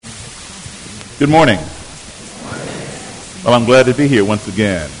Good morning. Well, I'm glad to be here once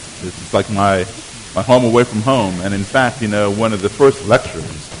again. This is like my home away from home. And in fact, one of the first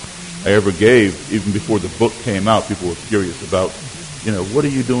lectures I ever gave, even before the book came out, people were curious about, what are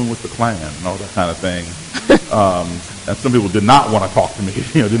you doing with the Klan and all that kind of thing. And some people did not want to talk to me,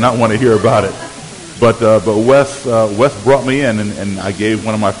 did not want to hear about it. But Wes brought me in, and I gave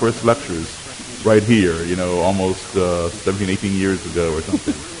one of my first lectures right here, almost 17, 18 years ago or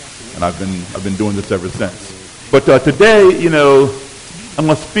something. And I've been doing this ever since. But today, I'm going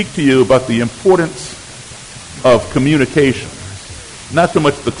to speak to you about the importance of communication. Not so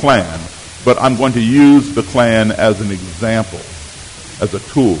much the Klan, but I'm going to use the Klan as an example, as a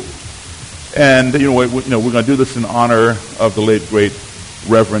tool. And we're going to do this in honor of the late great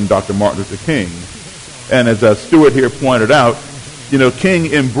Reverend Dr. Martin Luther King. And as Stuart here pointed out,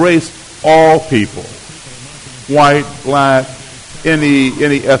 King embraced all people, white, black, any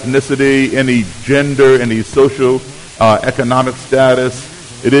ethnicity, any gender, any social, economic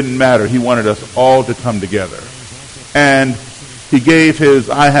status. It didn't matter. He wanted us all to come together. And he gave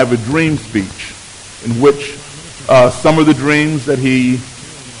his I Have a Dream speech, in which some of the dreams that he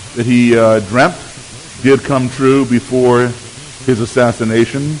dreamt did come true before his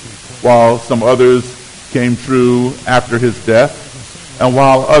assassination, while some others came true after his death, and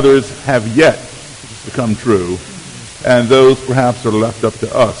while others have yet to come true. And those perhaps are left up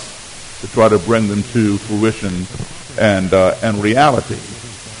to us to try to bring them to fruition and reality.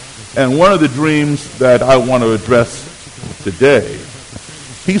 And one of the dreams that I want to address today,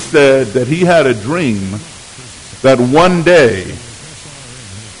 he said that he had a dream that one day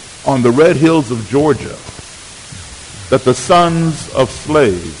on the red hills of Georgia, that the sons of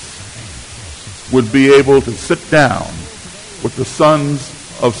slaves would be able to sit down with the sons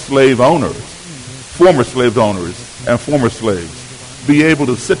of slave owners, former slave owners, and former slaves, be able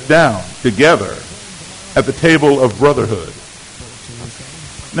to sit down together at the Table of Brotherhood.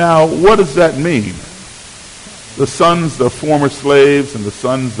 Now, what does that mean? The sons of former slaves and the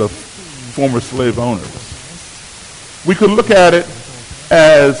sons of former slave owners. We could look at it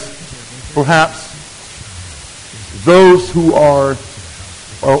as perhaps those who are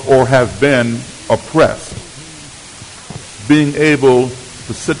or have been oppressed being able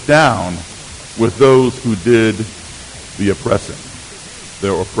to sit down with those who did the oppressing,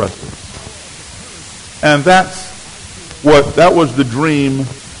 their oppressors. And that was the dream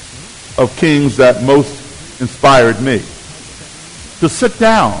of King's that most inspired me. To sit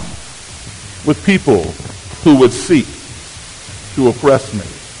down with people who would seek to oppress me,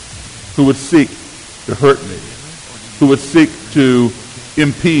 who would seek to hurt me, who would seek to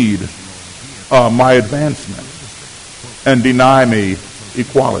impede my advancement and deny me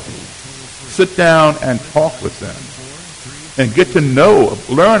equality. Sit down and talk with them and get to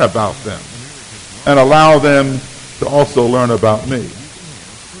learn about them, and allow them to also learn about me.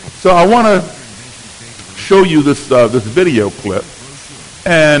 So I want to show you this video clip,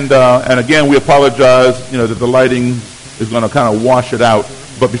 and again we apologize, that the lighting is going to kind of wash it out.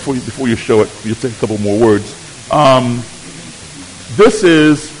 But before you show it, you say a couple more words. This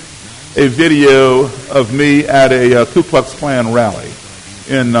is a video of me at a Ku Klux Klan rally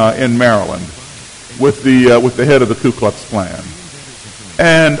in Maryland with the head of the Ku Klux Klan,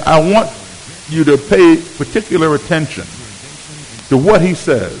 and I want you to pay particular attention to what he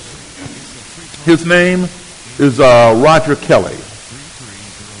says. His name is Roger Kelly,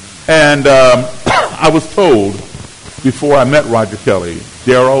 and I was told before I met Roger Kelly,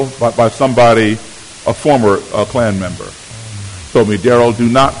 Darrell, by somebody, a former Klan member, told me, Darrell, do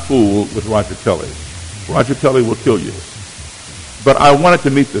not fool with Roger Kelly. Roger Kelly will kill you. But I wanted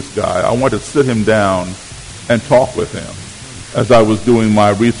to meet this guy. I wanted to sit him down and talk with him as I was doing my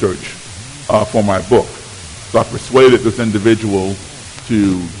research for my book. So I persuaded this individual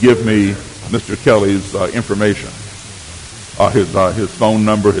to give me Mr. Kelly's information, his phone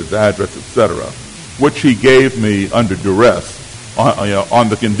number, his address, etc., which he gave me under duress on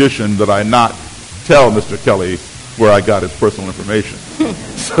the condition that I not tell Mr. Kelly where I got his personal information.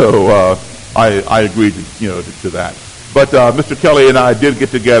 So I agreed to that. But Mr. Kelly and I did get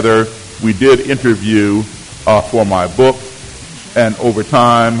together. We did interview for my book, and over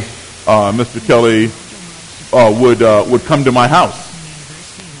time, Mr. Kelly would come to my house,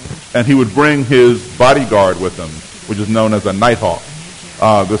 and he would bring his bodyguard with him, which is known as a Nighthawk.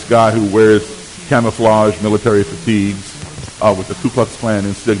 This guy who wears camouflage military fatigues with the Ku Klux Klan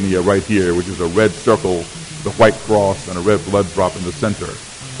insignia right here, which is a red circle, the white cross, and a red blood drop in the center.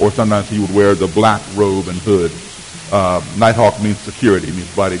 Or sometimes he would wear the black robe and hood. Nighthawk means security,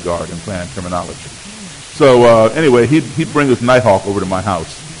 means bodyguard in Klan terminology. So anyway, he'd bring this Nighthawk over to my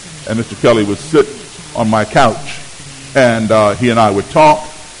house, and Mr. Kelly would sit on my couch, and he and I would talk.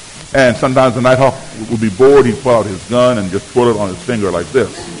 And sometimes the Nighthawk would be bored. He'd pull out his gun and just pull it on his finger like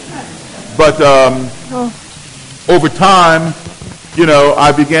this. But over time,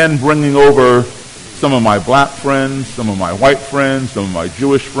 I began bringing over some of my black friends, some of my white friends, some of my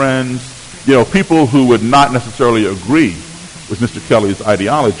Jewish friends, people who would not necessarily agree with Mr. Kelly's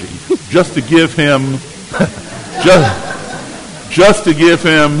ideology, just to give him just to give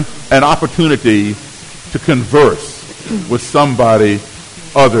him an opportunity to converse with somebody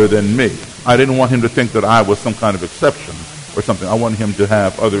other than me. I didn't want him to think that I was some kind of exception or something. I wanted him to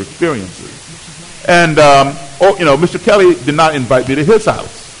have other experiences. And, Mr. Kelly did not invite me to his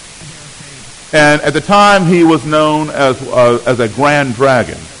house. And at the time, he was known as a Grand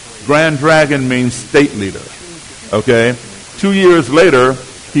Dragon. Grand Dragon means state leader. Okay? 2 years later,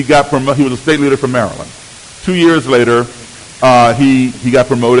 he got promoted. He was a state leader for Maryland. 2 years later, he got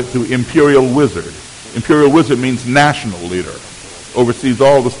promoted to Imperial Wizard. Imperial Wizard means national leader. Oversees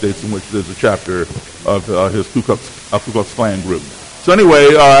all the states in which there's a chapter of his Ku Klux Klan group. So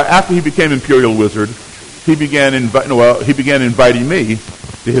anyway, after he became Imperial Wizard, he began inviting me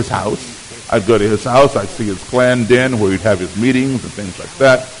to his house. I'd go to his house. I'd see his Klan den where he'd have his meetings and things like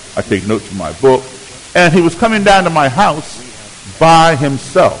that. I'd take notes from my book. And he was coming down to my house by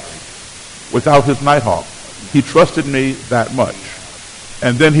himself, without his Nighthawk. He trusted me that much.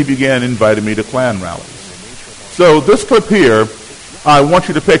 And then he began inviting me to Klan rallies. So this clip here, I want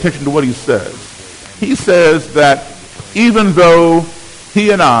you to pay attention to what he says. He says that even though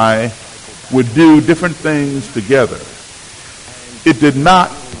he and I would do different things together, it did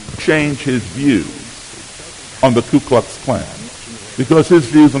not change his views on the Ku Klux Klan, because his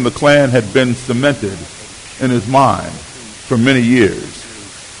views on the Klan had been cemented in his mind for many years.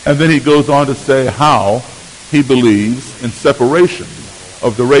 And then he goes on to say how he believes in separation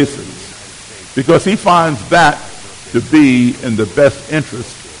of the races, because he finds that to be in the best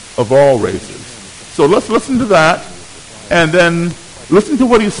interest of all races. So let's listen to that, and then listen to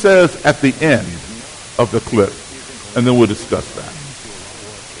what he says at the end of the clip, and then we'll discuss that.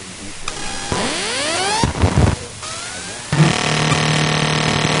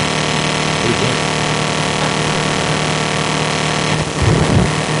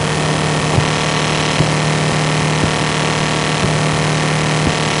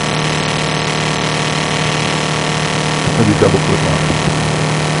 Maybe double click on it.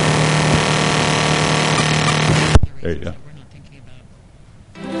 There you go.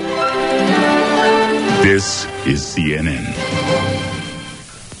 This is CNN.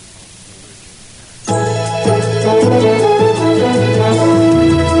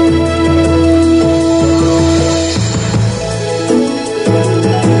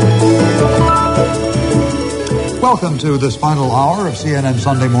 Welcome to this final hour of CNN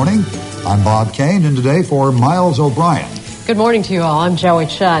Sunday Morning. I'm Bob Kane, and today for Miles O'Brien. Good morning to you all. I'm Joey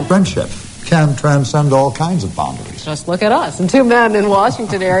Chud. Friendship can transcend all kinds of boundaries. Just look at us. And two men in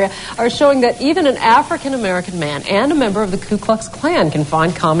Washington area are showing that even an African-American man and a member of the Ku Klux Klan can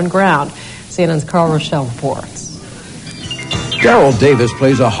find common ground. CNN's Carl Rochelle reports. Daryl Davis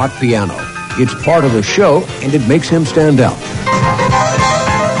plays a hot piano. It's part of the show, and it makes him stand out.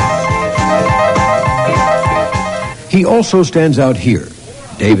 He also stands out here.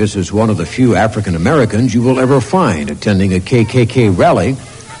 Davis is one of the few African Americans you will ever find attending a KKK rally.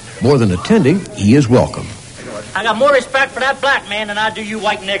 More than attending, he is welcome. I got more respect for that black man than I do you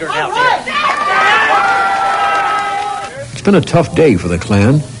white niggers out there. It's been a tough day for the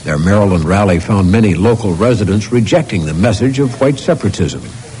Klan. Their Maryland rally found many local residents rejecting the message of white separatism.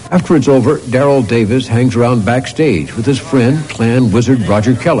 After it's over, Daryl Davis hangs around backstage with his friend, Klan wizard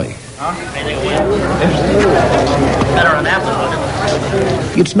Roger Kelly.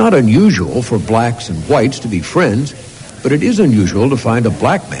 It's not unusual for blacks and whites to be friends, but it is unusual to find a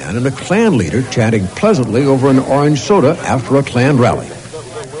black man and a Klan leader chatting pleasantly over an orange soda after a Klan rally.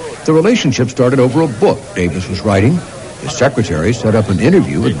 The relationship started over a book Davis was writing. His secretary set up an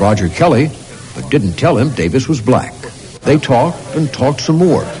interview with Roger Kelly, but didn't tell him Davis was black. They talked and talked some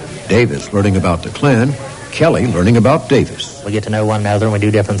more. Davis learning about the Klan, Kelly learning about Davis. We get to know one another and we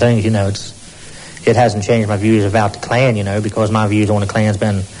do different things, It hasn't changed my views about the Klan, because my views on the Klan's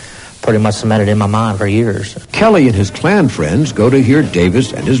been pretty much cemented in my mind for years. Kelly and his Klan friends go to hear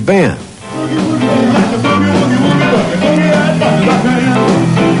Davis and his band.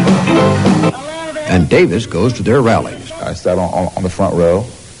 And Davis goes to their rallies. I sat on the front row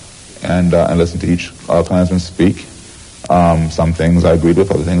and listened to each Klansman speak. Some things I agreed with,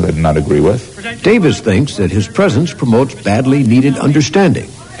 other things I did not agree with. Davis thinks that his presence promotes badly needed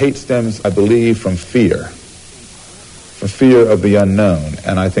understanding. Hate stems, I believe, from fear. for fear of the unknown.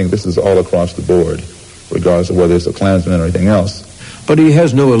 And I think this is all across the board, regardless of whether it's a Klansman or anything else. But he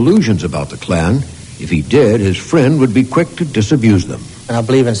has no illusions about the Klan. If he did, his friend would be quick to disabuse them. And I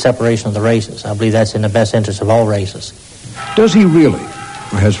believe in separation of the races. I believe that's in the best interest of all races. Does he really?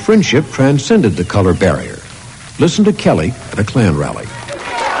 Or has friendship transcended the color barrier? Listen to Kelly at a Klan rally.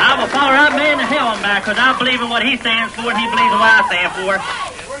 I will follow right man to hell and back, because I believe in what he stands for and he believes in what I stand for.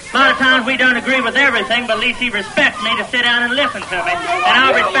 A lot of times we don't agree with everything, but at least he respects me to sit down and listen to me. And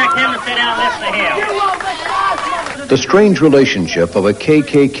I respect him to sit down and listen to him. The strange relationship of a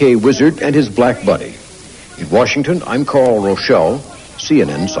KKK wizard and his black buddy. In Washington, I'm Carl Rochelle,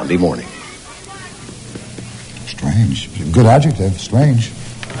 CNN Sunday Morning. Strange. Good adjective, strange.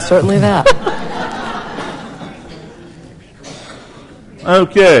 Certainly that.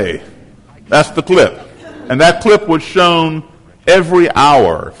 Okay, that's the clip. And that clip was shown every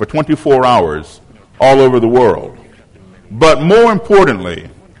hour for 24 hours all over the world. But more importantly,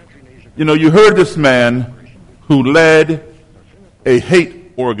 you heard this man who led a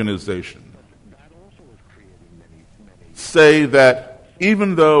hate organization say that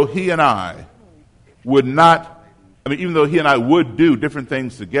even though he and I would do different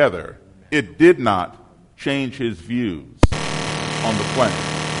things together, it did not change his views on the Klan,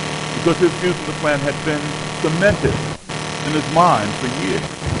 because his views of the Klan had been cemented in his mind for years.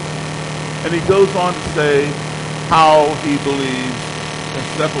 And he goes on to say how he believes in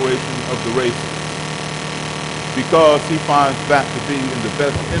separation of the races, because he finds that to be in the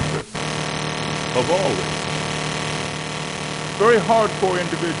best interest of all races. Very hardcore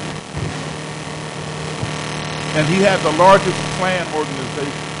individual. And he had the largest Klan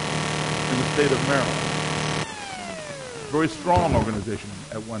organization in the state of Maryland. Very strong organization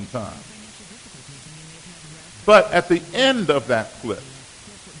at one time. But at the end of that clip,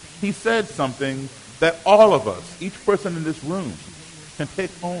 he said something that all of us, each person in this room, can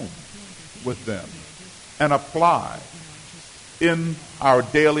take home with them and apply in our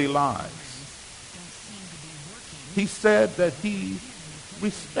daily lives. He said that he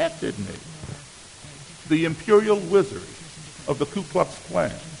respected me, the imperial wizard of the Ku Klux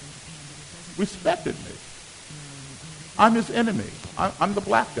Klan, respected me. I'm his enemy. I'm the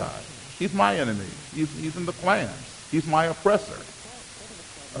black guy. He's my enemy. He's in the Klan. He's my oppressor.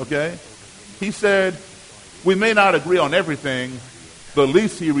 Okay? He said, we may not agree on everything, but at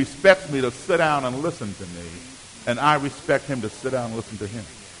least he respects me to sit down and listen to me, and I respect him to sit down and listen to him.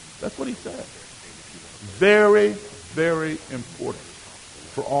 That's what he said. Very, very important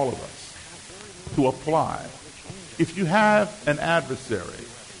for all of us to apply. If you have an adversary,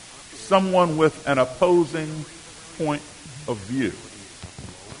 someone with an opposing point of view,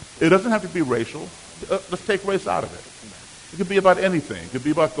 it doesn't have to be racial. Let's take race out of it. It could be about anything. It could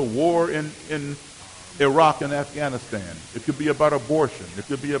be about the war in Iraq and Afghanistan. It could be about abortion. It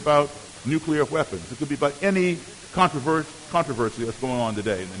could be about nuclear weapons. It could be about any controversy that's going on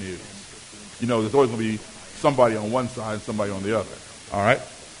today in the news. There's always going to be somebody on one side and somebody on the other. All right?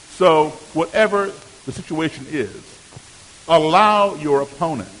 So whatever the situation is, allow your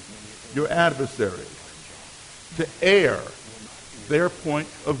opponent, your adversary, to air their point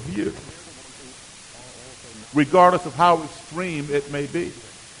of view, regardless of how extreme it may be.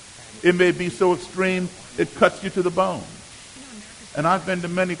 It may be so extreme it cuts you to the bone. And I've been to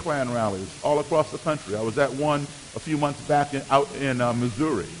many Klan rallies all across the country. I was at one a few months back out in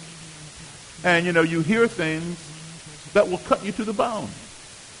Missouri. And, you hear things that will cut you to the bone.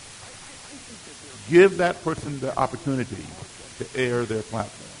 Give that person the opportunity to air their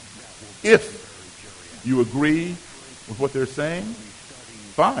platform. If you agree with what they're saying,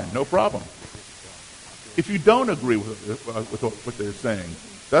 fine, no problem. If you don't agree with what they're saying,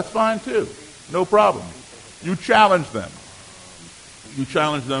 that's fine too, no problem. You challenge them. You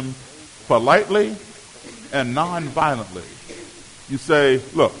challenge them politely and non-violently. You say,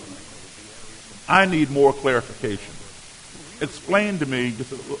 look, I need more clarification. Explain to me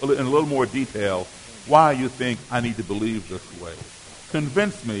just in a little more detail why you think I need to believe this way.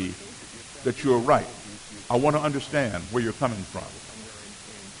 Convince me that you're right. I want to understand where you're coming from.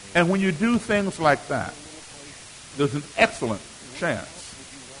 And when you do things like that, there's an excellent chance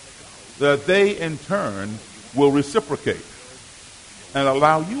that they in turn will reciprocate and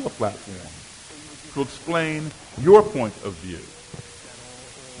allow you a platform to explain your point of view.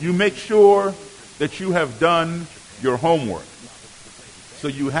 You make sure that you have done your homework so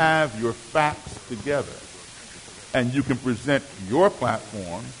you have your facts together and you can present your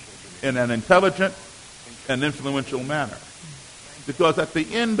platform in an intelligent and influential manner. Because at the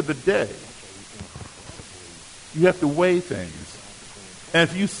end of the day, you have to weigh things. And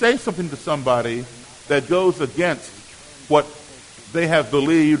if you say something to somebody that goes against what they have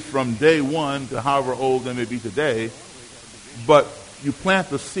believed from day one to however old they may be today, but you plant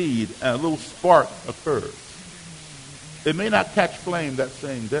the seed and a little spark occurs. It may not catch flame that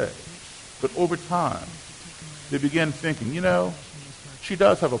same day, but over time, they begin thinking, she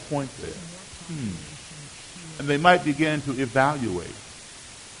does have a point there. And they might begin to evaluate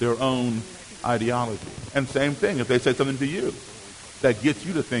their own ideology. And same thing, if they say something to you that gets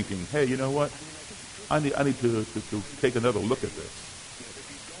you to thinking, hey, you know what? I need to take another look at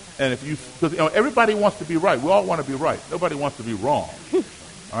this. And if because everybody wants to be right. We all want to be right. Nobody wants to be wrong.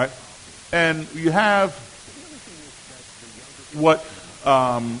 All right? And you have what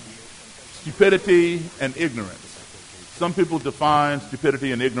stupidity and ignorance. Some people define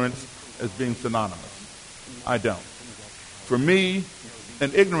stupidity and ignorance as being synonymous. I don't. For me,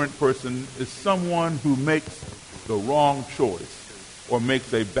 an ignorant person is someone who makes the wrong choice or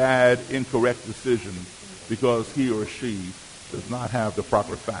makes a bad, incorrect decision because he or she does not have the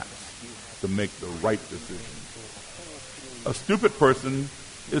proper facts to make the right decision. A stupid person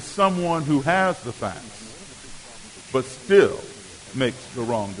is someone who has the facts but still makes the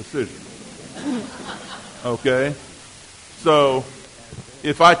wrong decision. Okay? So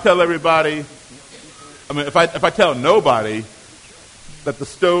if I tell everybody, if I tell nobody that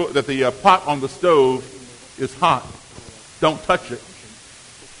the pot on the stove is hot, don't touch it.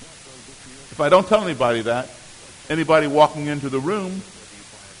 If I don't tell anybody that, anybody walking into the room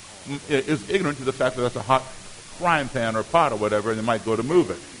is ignorant to the fact that that's a hot frying pan or pot or whatever, and they might go to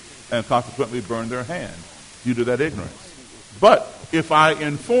move it and consequently burn their hand due to that ignorance. But if I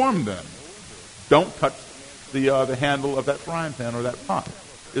inform them, don't touch the handle of that frying pan or that pot.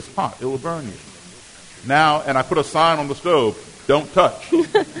 It's hot. It will burn you. Now, and I put a sign on the stove, don't touch.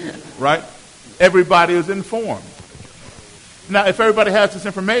 Right? Everybody is informed. Now, if everybody has this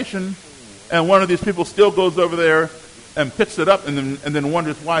information and one of these people still goes over there and picks it up and then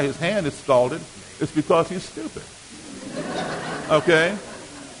wonders why his hand is scalded, it's because he's stupid. Okay?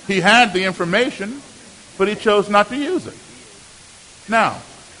 He had the information, but he chose not to use it. Now,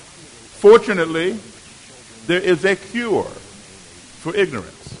 fortunately, there is a cure for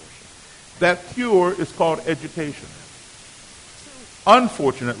ignorance. That cure is called education.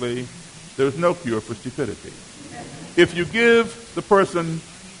 Unfortunately, there's no cure for stupidity. If you give the person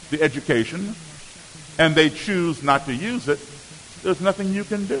the education and they choose not to use it, there's nothing you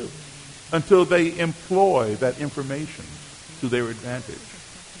can do until they employ that information to their advantage.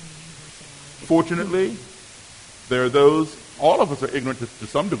 Fortunately, there are those, all of us are ignorant to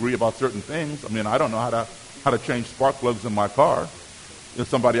some degree about certain things. I don't know how to change spark plugs in my car.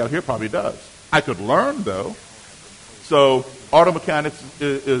 Somebody out here probably does. I could learn, though. So auto mechanics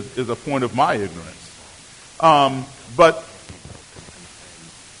is a point of my ignorance. But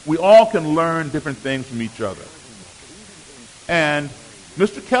we all can learn different things from each other. And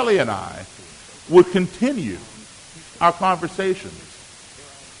Mr. Kelly and I would continue our conversations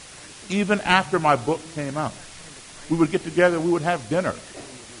even after my book came out. We would get together, we would have dinner,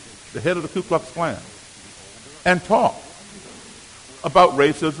 the head of the Ku Klux Klan, and talk about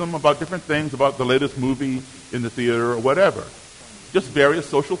racism, about different things, about the latest movie in the theater or whatever. Just various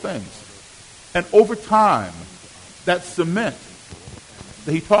social things. And over time, that cement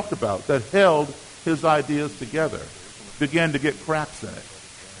that he talked about, that held his ideas together, began to get cracks in it.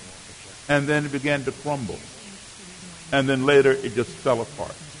 And then it began to crumble. And then later it just fell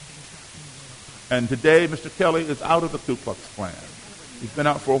apart. And today, Mr. Kelly is out of the Ku Klux Klan. He's been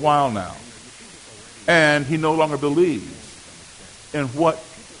out for a while now. And he no longer believes in what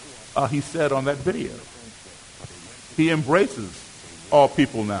he said on that video. He embraces all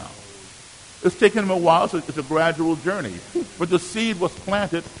people now. It's taken him a while, so it's a gradual journey. But the seed was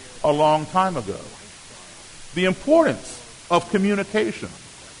planted a long time ago. The importance of communication,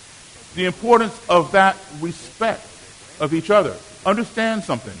 the importance of that respect of each other. Understand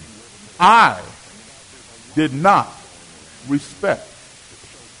something. I did not respect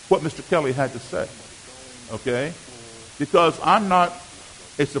what Mr. Kelly had to say, okay? Because I'm not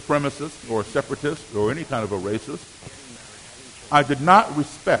a supremacist or a separatist or any kind of a racist. I did not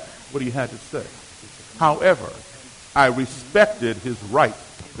respect what he had to say. However, I respected his right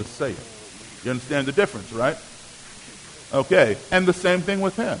to say it. You understand the difference, right? Okay, and the same thing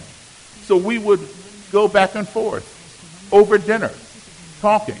with him. So we would go back and forth over dinner,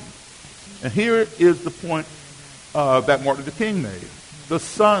 talking. And here is the point that Martin Luther King made. The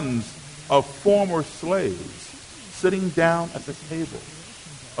sons of former slaves sitting down at the table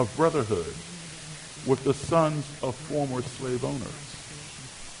of brotherhood with the sons of former slave owners.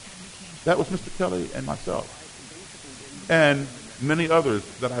 That was Mr. Kelly and myself. And many others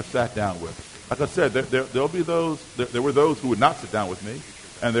that I've sat down with. Like I said, there'll be those. There were those who would not sit down with me,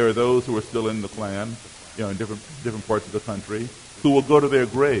 and there are those who are still in the Klan, in different parts of the country, who will go to their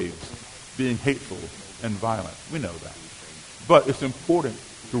graves being hateful and violent. We know that. But it's important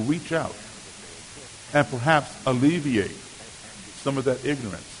to reach out and perhaps alleviate some of that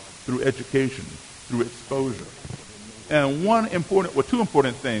ignorance through education, through exposure. And two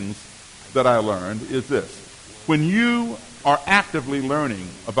important things that I learned is this. When you are actively learning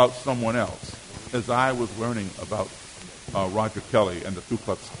about someone else, as I was learning about Roger Kelly and the Ku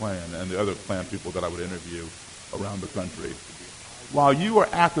Klux Klan and the other Klan people that I would interview around the country, while you are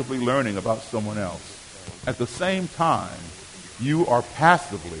actively learning about someone else, at the same time, you are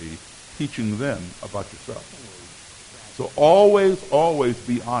passively teaching them about yourself. So always, always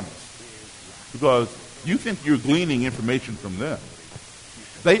be honest. Because you think you're gleaning information from them.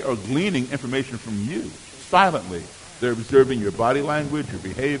 They are gleaning information from you silently. They're observing your body language, your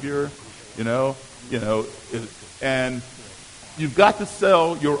behavior, and you've got to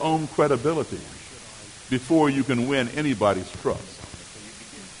sell your own credibility before you can win anybody's trust.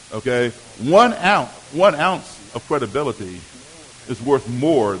 Okay? 1 ounce of credibility is worth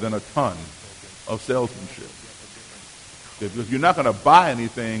more than a ton of salesmanship. Okay? Because you're not going to buy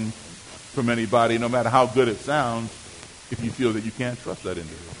anything from anybody, no matter how good it sounds, if you feel that you can't trust that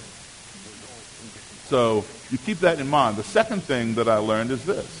individual. So you keep that in mind. The second thing that I learned is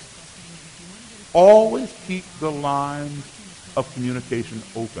this. Always keep the lines of communication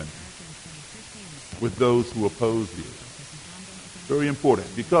open with those who oppose you. Very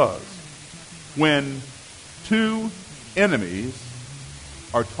important, because when two enemies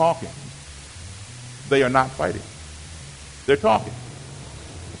are talking, they are not fighting. They're talking.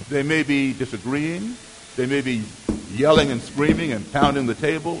 They may be disagreeing. They may be yelling and screaming and pounding the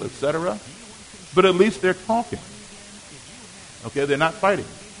table, etc. But at least they're talking. Okay, they're not fighting.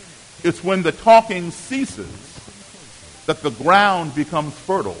 It's when the talking ceases that the ground becomes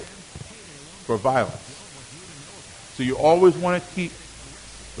fertile for violence. So you always want to keep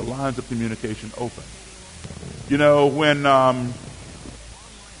the lines of communication open. When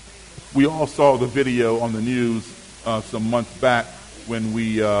we all saw the video on the news some months back when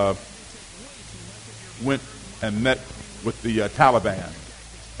we went and met with the Taliban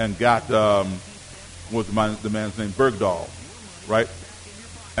and got, what was the man's name? Bergdahl, right?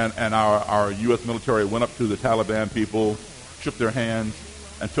 And our U.S. military went up to the Taliban people, shook their hands,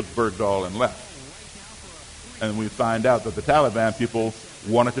 and took Bergdahl and left. And we find out that the Taliban people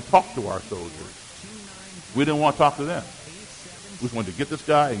wanted to talk to our soldiers. We didn't want to talk to them. We just wanted to get this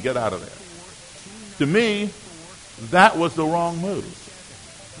guy and get out of there. To me, that was the wrong move.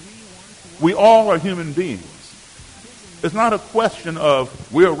 We all are human beings. It's not a question of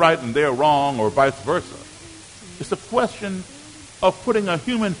we're right and they're wrong or vice versa. It's a question of putting a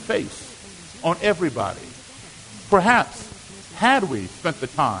human face on everybody. Perhaps, had we spent the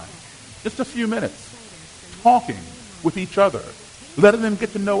time, just a few minutes, talking with each other, letting them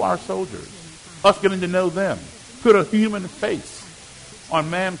get to know our soldiers, us getting to know them, put a human face on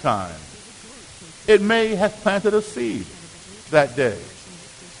mankind, it may have planted a seed that day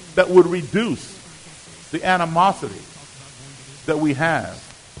that would reduce the animosity that we have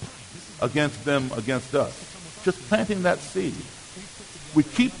against them, against us. Just planting that seed. We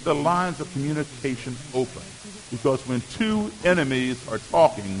keep the lines of communication open because when two enemies are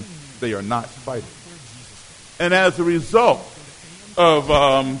talking, they are not fighting. And as a result of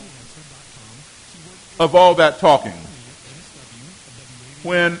all that talking,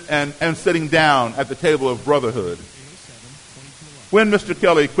 and sitting down at the table of brotherhood, when Mr.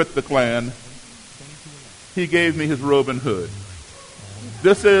 Kelly quit the Klan, he gave me his robe and hood.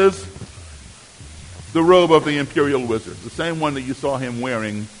 This is the robe of the Imperial Wizard, the same one that you saw him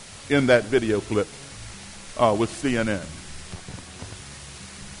wearing in that video clip with CNN.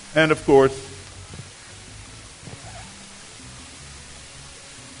 And of course,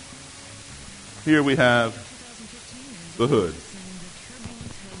 here we have the hood.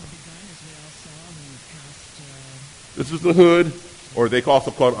 This is the hood, or they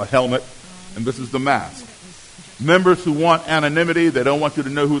also call it a helmet, and this is the mask. Members who want anonymity, they don't want you to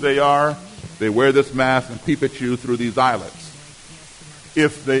know who they are, they wear this mask and peep at you through these eyelets.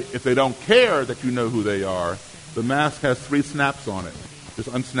 If they don't care that you know who they are, the mask has 3 snaps on it. Just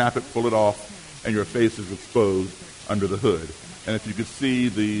unsnap it, pull it off, and your face is exposed under the hood. And if you could see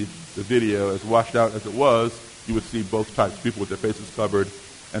the video, as washed out as it was, you would see both types, people with their faces covered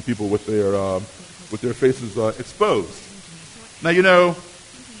and people with their faces exposed. Now,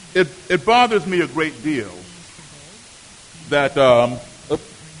 it bothers me a great deal that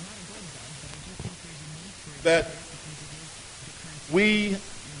that we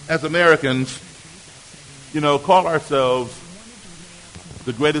as Americans, call ourselves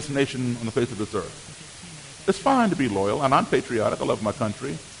the greatest nation on the face of this earth. It's fine to be loyal, and I'm patriotic. I love my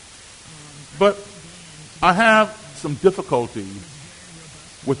country. But I have some difficulty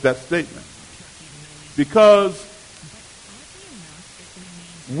with that statement because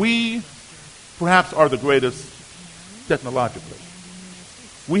we perhaps are the greatest technologically.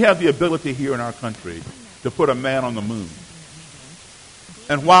 We have the ability here in our country to put a man on the moon.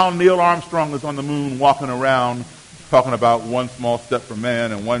 And while Neil Armstrong is on the moon walking around talking about one small step for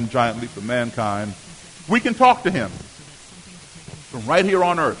man and one giant leap for mankind, we can talk to him from right here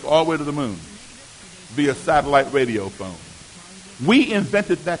on Earth all the way to the moon via satellite radio phone. We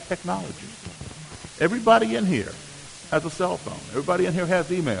invented that technology. Everybody in here has a cell phone. Everybody in here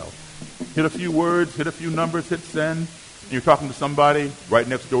has email. Hit a few words, hit a few numbers, hit send, and you're talking to somebody right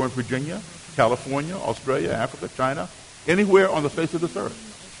next door in Virginia, California, Australia, Africa, China, anywhere on the face of this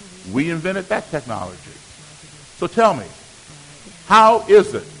earth. We invented that technology. So tell me, how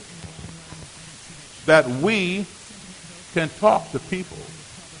is it that we can talk to people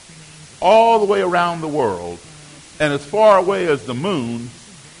all the way around the world and as far away as the moon,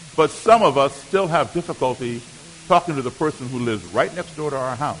 but some of us still have difficulty talking to the person who lives right next door to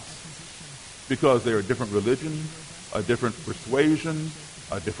our house because they're a different religion, a different persuasion,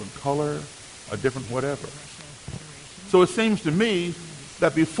 a different color, a different whatever. So it seems to me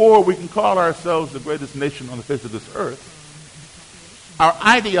that before we can call ourselves the greatest nation on the face of this earth, our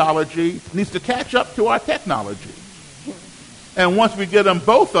ideology needs to catch up to our technology. And once we get them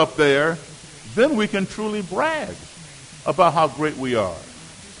both up there, then we can truly brag about how great we are.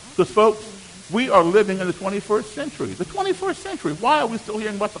 Because, folks, we are living in the 21st century. The 21st century. Why are we still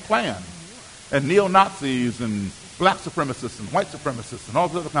hearing about the Klan and neo-Nazis and black supremacists and white supremacists and all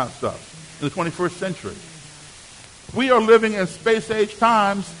this other kind of stuff in the 21st century? We are living in space-age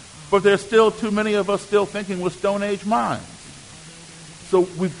times, but there's still too many of us still thinking with Stone Age minds. So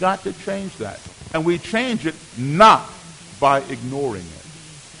we've got to change that. And we change it not by ignoring it.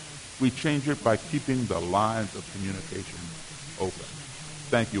 We change it by keeping the lines of communication open.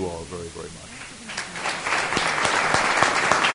 Thank you all very, very much.